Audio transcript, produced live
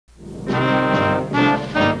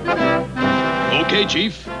Okay,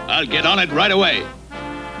 Chief. I'll get on it right away.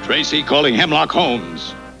 Tracy calling Hemlock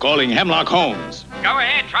Holmes. Calling Hemlock Holmes. Go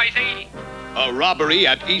ahead, Tracy. A robbery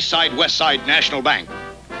at Eastside Westside National Bank.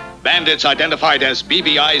 Bandits identified as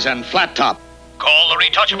BBIs and Flattop. Call the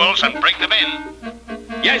retouchables and bring them in.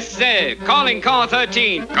 Yes, sir. Calling car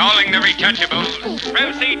 13. Calling the retouchables.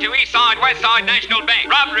 Proceed to Eastside Westside National Bank.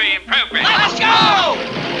 Robbery in progress. Let's go!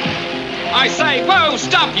 I say, whoa,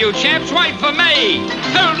 stop, you chaps. Wait for me.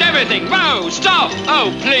 Hold everything. Whoa, stop. Oh,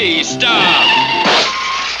 please, stop.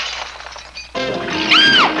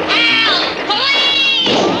 Help! Police!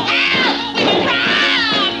 Help! We've been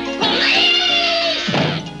robbed!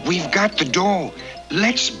 Police! We've got the door.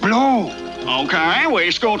 Let's blow. Okay,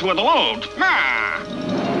 we scoot with the load.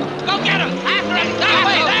 Go get him! After him! That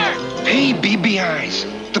way, there! Hey, BBIs.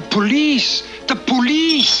 The police. The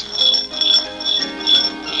police.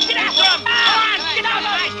 Get after him! Come on! Get out!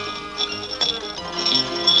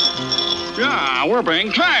 Yeah, we're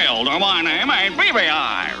being tailed. My name ain't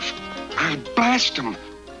BBIs. I'll blast them.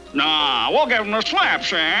 Nah, we'll give them the slap,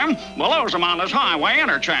 Sam. We'll lose them on this highway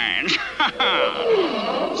interchange.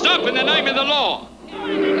 Stop in the name of the law.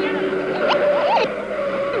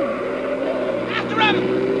 After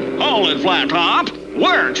him! Hold it, Flattop.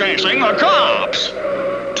 We're chasing the cops.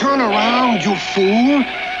 Turn around, you fool.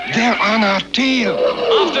 They're on our tail.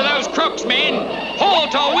 After those crooks, men.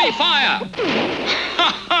 Halt or we fire.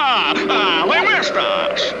 They missed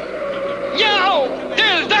us. Yo!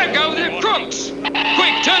 There go the crooks.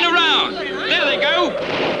 Quick, turn around. There they go.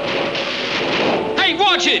 Hey,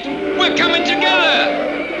 watch it. We're coming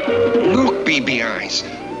together. Look, BBIs.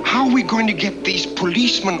 How are we going to get these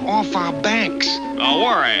policemen off our backs? Don't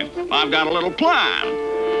worry. I've got a little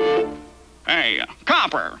plan. Hey,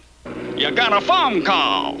 Copper, you got a phone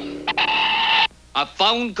call. A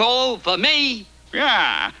phone call for me?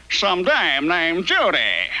 Yeah, some dame named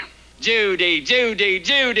Judy.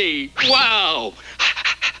 Judy. Wow.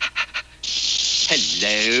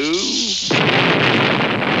 Hello?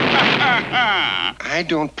 I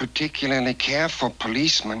don't particularly care for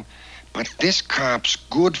policemen, but this cop's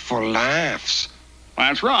good for laughs.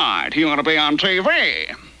 That's right. He ought to be on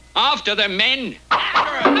TV. After them, men.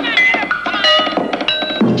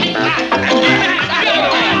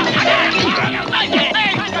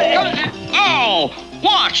 Oh,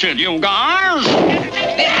 watch it, you guys.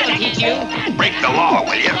 That'll teach you. Break the law,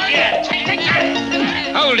 will you?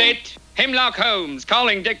 Hold it. Hemlock Holmes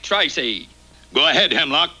calling Dick Tracy. Go ahead,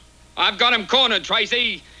 Hemlock. I've got him cornered,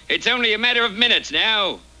 Tracy. It's only a matter of minutes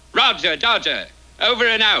now. Roger, Dodger. Over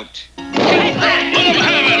and out.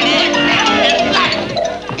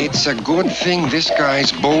 It's a good thing this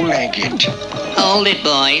guy's bow-legged. Hold it,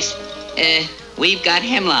 boys. We've got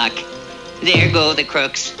Hemlock. There go the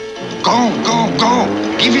crooks. Go.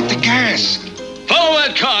 Give it the gas. Follow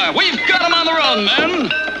that car. We've got him on the run,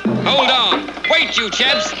 men. Hold on. Wait, you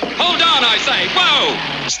chaps. Hold on, I say. Whoa!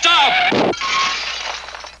 Stop!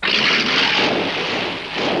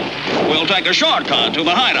 We'll take a shortcut to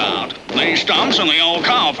the hideout. These stumps in the old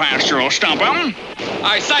cow pasture will stump him.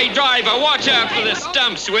 I say, driver, watch out for the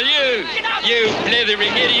stumps, will you? You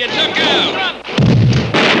blithering idiot, look out!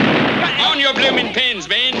 On your blooming pins,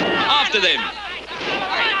 men. After them.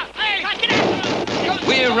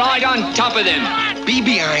 We're right on top of them.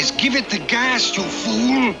 BBIs, give it the gas, you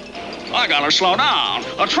fool. I gotta slow down.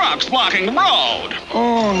 A truck's blocking the road.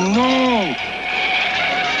 Oh, no.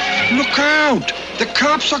 Look out. The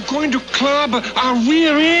cops are going to club our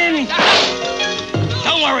rear end.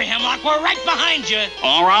 Don't worry, Hemlock. We're right behind you.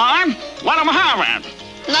 All right, let them have it.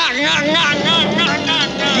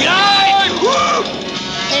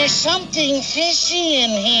 There's something fishy in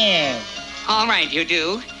here. All right, you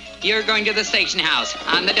two. You're going to the station house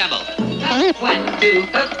on the double. Up, 1, 2,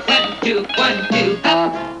 up, 1, 2, 1, 2,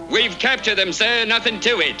 up. We've captured them, sir. Nothing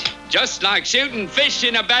to it. Just like shooting fish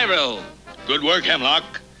in a barrel. Good work, Hemlock.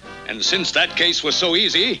 And since that case was so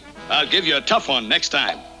easy, I'll give you a tough one next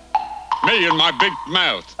time. Me and my big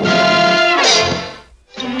mouth.